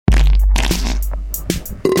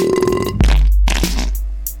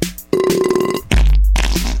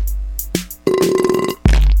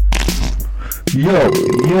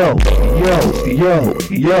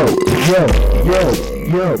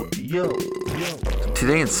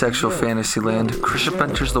Today in sexual fantasy land, Chrishop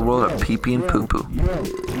enters the world of Pee-pee and Poo-poo.